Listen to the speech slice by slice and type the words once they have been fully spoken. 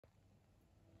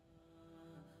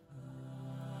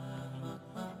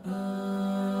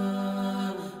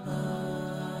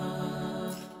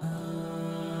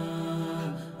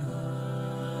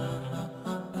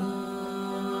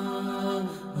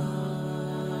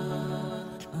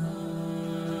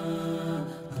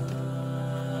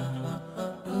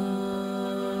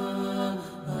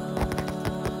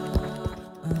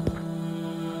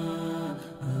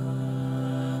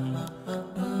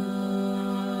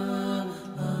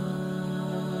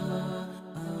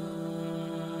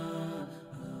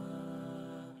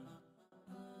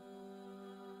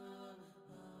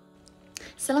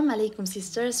As-salamu Aleikum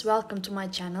sisters, welcome to my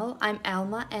channel. I'm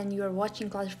Alma and you are watching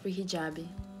Clutter-Free Hijabi.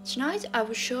 Tonight I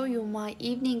will show you my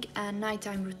evening and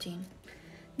nighttime routine.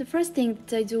 The first thing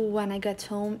that I do when I get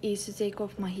home is to take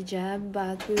off my hijab,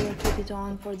 but we will keep it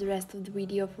on for the rest of the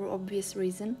video for obvious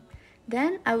reason.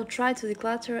 Then I will try to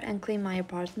declutter and clean my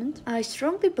apartment. I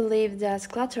strongly believe that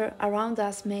clutter around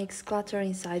us makes clutter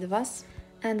inside of us,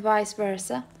 and vice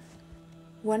versa.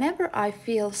 Whenever I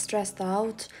feel stressed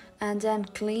out and then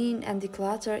clean and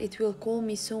declutter, it will calm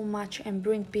me so much and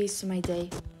bring peace to my day.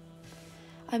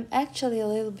 I'm actually a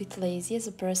little bit lazy as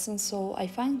a person, so I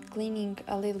find cleaning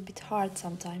a little bit hard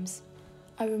sometimes.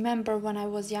 I remember when I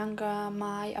was younger,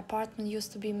 my apartment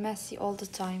used to be messy all the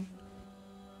time.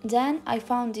 Then I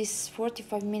found this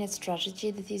 45-minute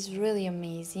strategy that is really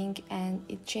amazing and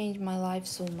it changed my life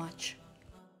so much.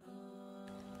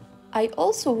 I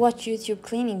also watch YouTube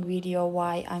cleaning video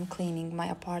while I'm cleaning my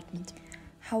apartment.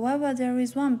 However, there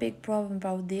is one big problem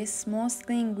about this. Most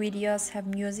cleaning videos have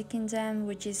music in them,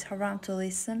 which is haram to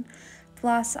listen.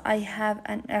 Plus, I have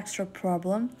an extra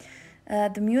problem.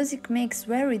 The music makes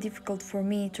very difficult for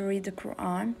me to read the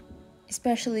Quran,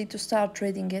 especially to start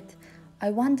reading it.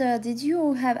 I wonder, did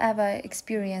you have ever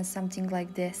experienced something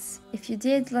like this? If you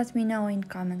did, let me know in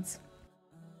comments.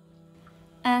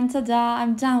 And ta-da,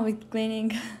 I'm done with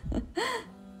cleaning.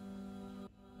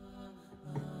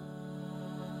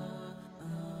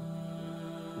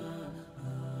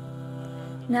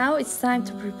 Now it's time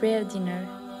to prepare dinner.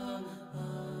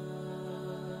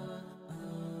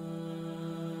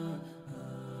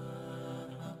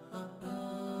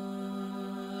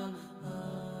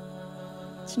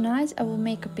 Tonight I will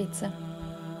make a pizza.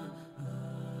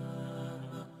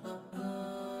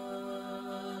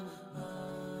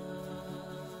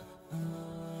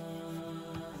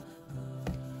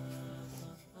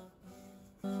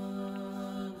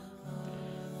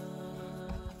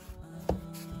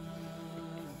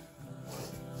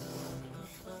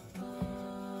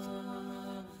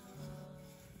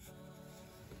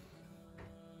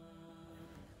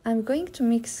 I'm going to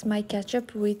mix my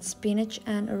ketchup with spinach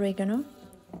and oregano,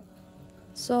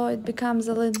 so it becomes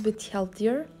a little bit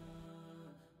healthier.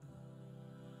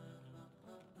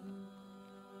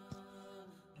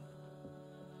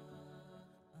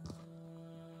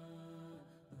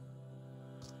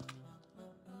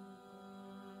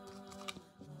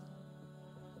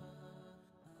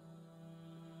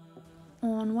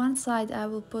 On one side I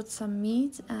will put some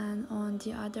meat and on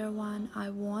the other one I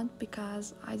won't,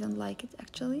 because I don't like it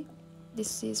actually.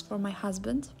 This is for my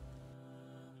husband.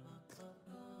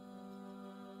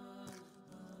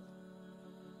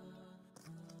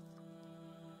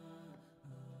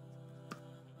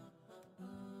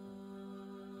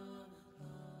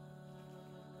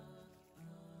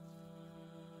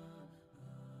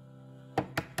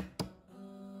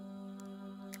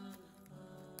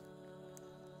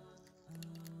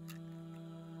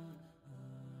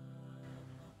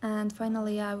 And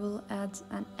finally I will add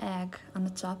an egg on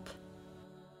the top.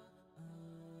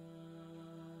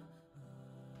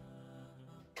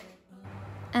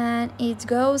 And it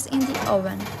goes in the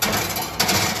oven.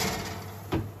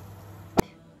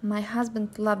 My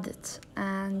husband loved it,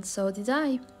 and so did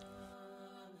I.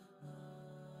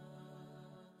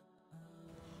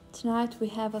 Tonight we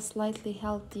have a slightly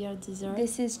healthier dessert.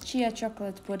 This is chia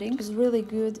chocolate pudding. It was really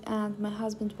good and my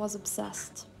husband was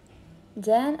obsessed.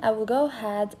 Then I will go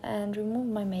ahead and remove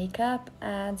my makeup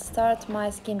and start my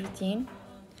skin routine.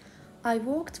 I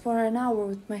walked for an hour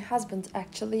with my husband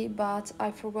actually, but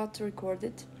I forgot to record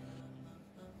it.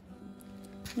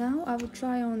 Now I will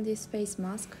try on this face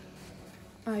mask.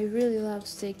 I really love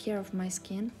to take care of my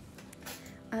skin.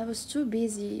 I was too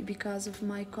busy because of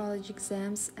my college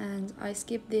exams and I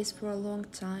skipped this for a long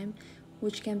time,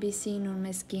 which can be seen on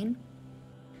my skin.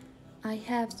 I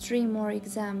have 3 more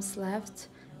exams left,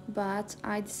 but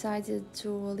I decided to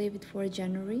leave it for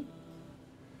January.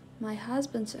 My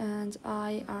husband and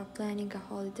I are planning a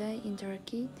holiday in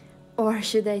Turkey, or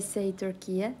should I say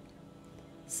Turkey?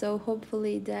 So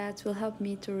hopefully that will help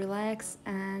me to relax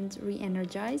and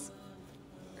re-energize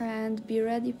and be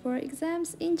ready for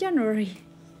exams in January.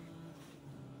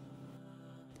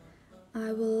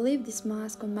 I will leave this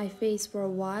mask on my face for a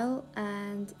while,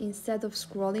 and instead of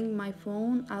scrolling my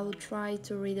phone, I will try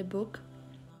to read a book.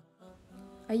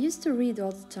 I used to read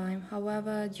all the time,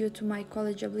 however, due to my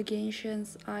college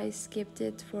obligations, I skipped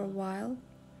it for a while.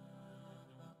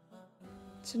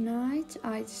 Tonight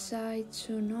I decide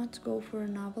to not go for a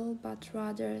novel, but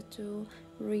rather to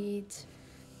read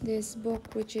this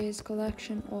book, which is a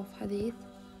collection of hadith.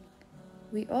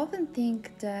 We often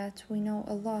think that we know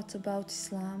a lot about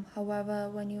Islam. However,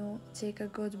 when you take a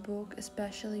good book,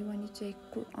 especially when you take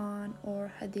Quran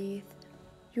or Hadith,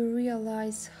 you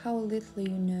realize how little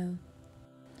you know.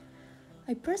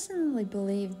 I personally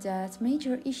believe that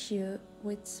major issue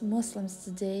with Muslims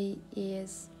today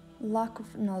is lack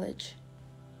of knowledge.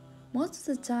 Most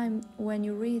of the time when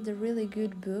you read a really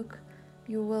good book,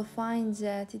 you will find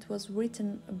that it was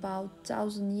written about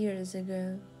 1,000 years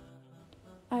ago.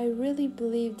 I really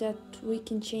believe that we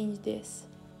can change this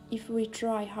if we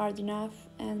try hard enough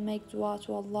and make dua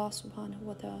to Allah subhanahu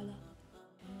wa ta'ala.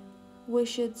 We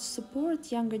should support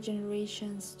younger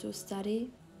generations to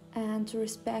study and to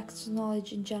respect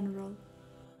knowledge in general.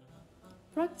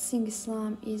 Practicing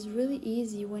Islam is really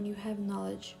easy when you have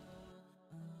knowledge.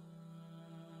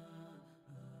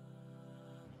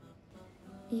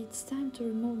 It's time to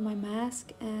remove my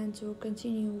mask and to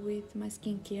continue with my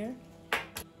skincare.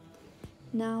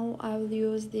 Now I will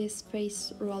use this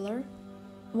face roller.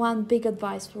 One big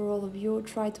advice for all of you,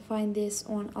 try to find this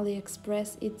on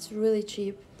AliExpress, it's really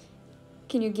cheap.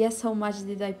 Can you guess how much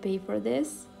did I pay for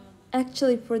this?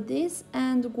 Actually for this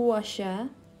and gua sha,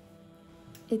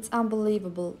 it's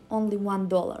unbelievable, only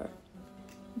 $1.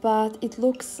 But it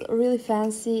looks really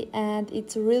fancy and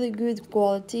it's really good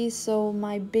quality, so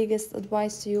my biggest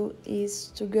advice to you is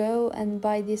to go and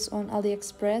buy this on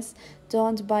AliExpress.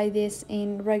 Don't buy this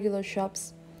in regular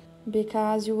shops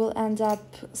because you will end up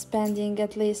spending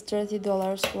at least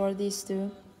 $30 for these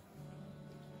two.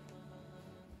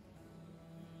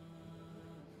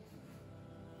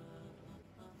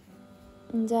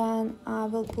 And then I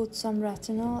will put some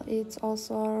retinol. It's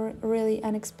also a really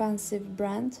inexpensive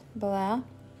brand, Moја.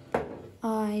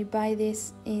 I buy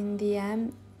this in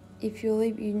DM. If you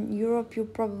live in Europe, you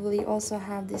probably also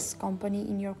have this company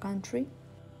in your country.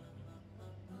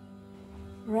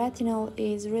 Retinol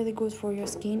is really good for your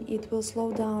skin. It will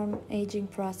slow down aging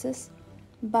process.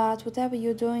 But whatever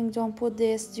you're doing, don't put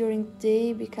this during the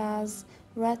day because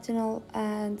retinol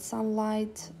and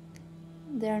sunlight,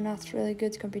 they're not really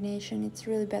good combination. It's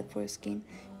really bad for your skin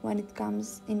when it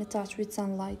comes in touch with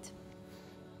sunlight.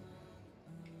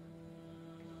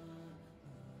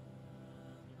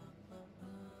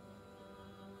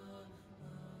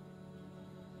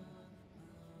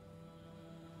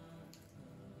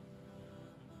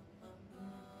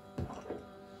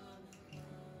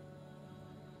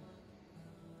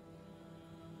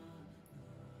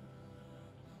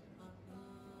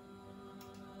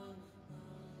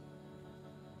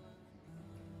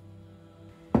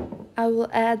 I will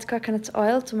add coconut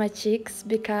oil to my cheeks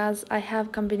because I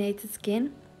have combined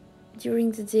skin.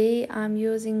 During the day, I'm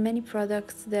using many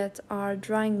products that are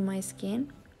drying my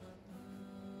skin.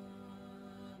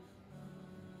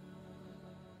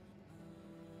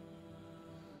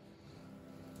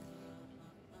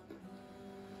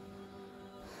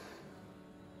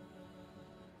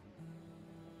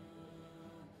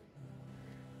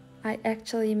 I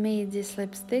actually made this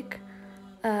lipstick.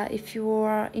 If you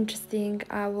are interested,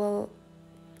 I will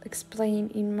explain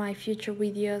in my future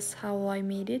videos how I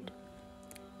made it.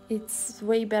 It's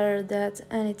way better than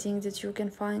anything that you can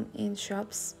find in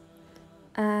shops,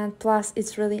 and plus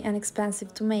it's really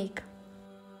inexpensive to make.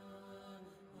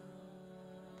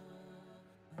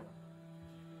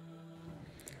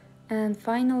 And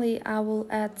finally I will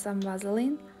add some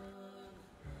Vaseline.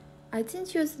 I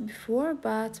didn't use it before,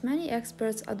 but many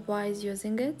experts advise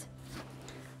using it.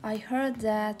 I heard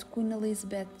that Queen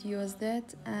Elizabeth used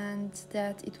it and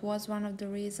that it was one of the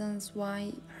reasons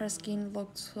why her skin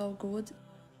looked so good.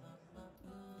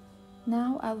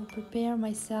 Now I will prepare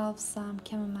myself some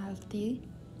chamomile tea.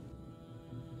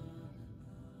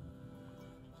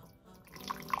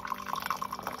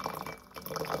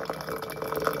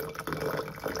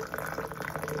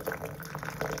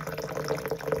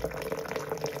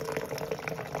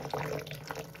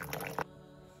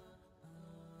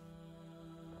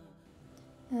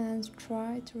 And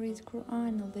try to read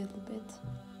Quran a little bit.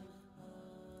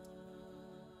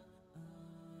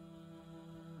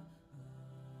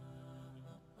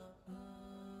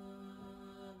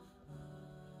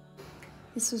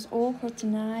 This was all for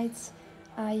tonight.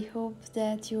 I hope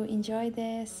that you enjoy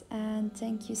this and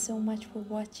thank you so much for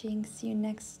watching. See you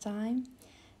next time.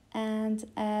 And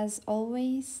as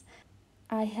always,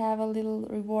 I have a little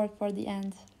reward for the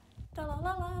end.